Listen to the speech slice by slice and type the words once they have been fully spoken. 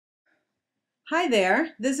Hi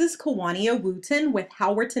there, this is Howerton with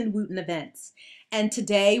Howerton+Wooten events, and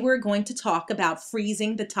today we're going to talk about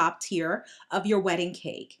freezing the top tier of your wedding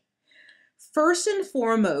cake. First and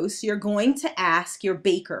foremost, you're going to ask your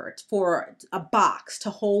baker for a box to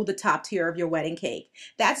hold the top tier of your wedding cake.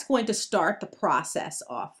 That's going to start the process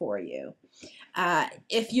off for you.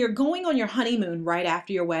 If you're going on your honeymoon right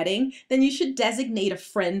after your wedding, then you should designate a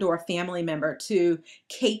friend or a family member to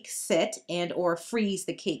cake sit and or freeze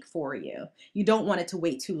the cake for you. You don't want it to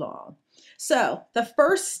wait too long. So the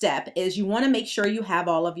first step is you want to make sure you have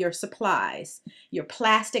all of your supplies, your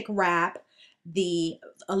plastic wrap, the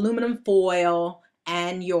aluminum foil,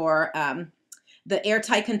 and your the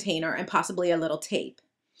airtight container, and possibly a little tape.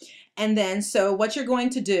 And then, so what you're going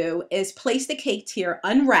to do is place the cake tier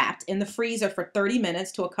unwrapped in the freezer for 30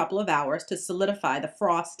 minutes to a couple of hours to solidify the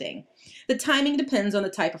frosting. The timing depends on the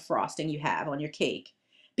type of frosting you have on your cake.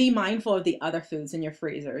 Be mindful of the other foods in your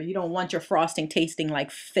freezer. You don't want your frosting tasting like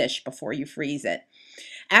fish before you freeze it.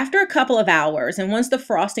 After a couple of hours, and once the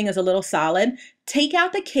frosting is a little solid, take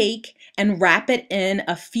out the cake and wrap it in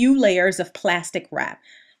a few layers of plastic wrap.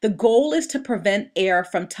 The goal is to prevent air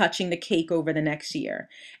from touching the cake over the next year,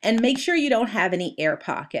 and make sure you don't have any air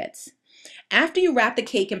pockets. After you wrap the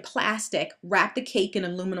cake in plastic, wrap the cake in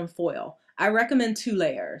aluminum foil. I recommend 2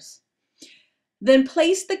 layers. Then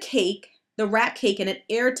place the wrapped cake in an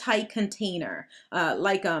airtight container,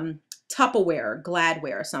 like Tupperware,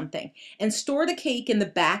 Gladware or something, and store the cake in the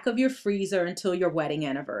back of your freezer until your wedding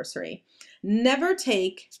anniversary. Never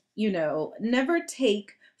take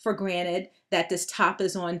for granted that this top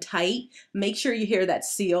is on tight. Make sure you hear that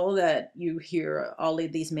seal that you hear all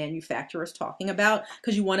of these manufacturers talking about,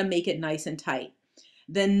 because you want to make it nice and tight.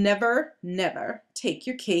 Then never take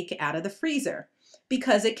your cake out of the freezer,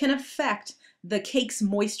 because it can affect the cake's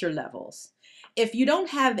moisture levels. If you don't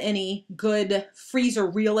have any good freezer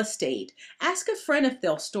real estate, ask a friend if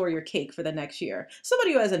they'll store your cake for the next year.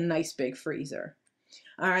 Somebody who has a nice big freezer.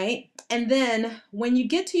 All right, and then when you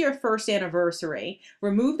get to your first anniversary,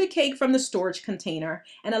 remove the cake from the storage container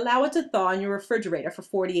and allow it to thaw in your refrigerator for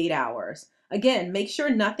 48 hours. Again, make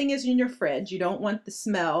sure nothing is in your fridge. You don't want the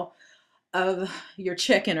smell of your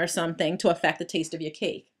chicken or something to affect the taste of your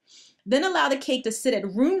cake. Then allow the cake to sit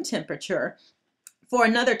at room temperature for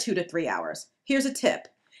another 2 to 3 hours. Here's a tip.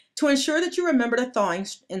 To ensure that you remember the thawing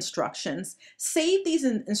instructions, save these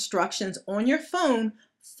instructions on your phone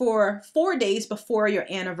for 4 days before your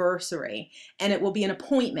anniversary, and it will be an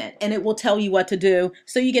appointment, and it will tell you what to do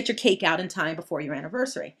so you get your cake out in time before your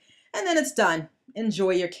anniversary. And then it's done.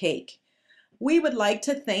 Enjoy your cake. We would like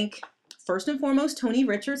to thank, first and foremost, Tony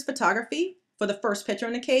Richards Photography for the first picture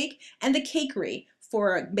on the cake, and the Cakery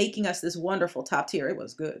for making us this wonderful top tier. It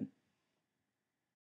was good.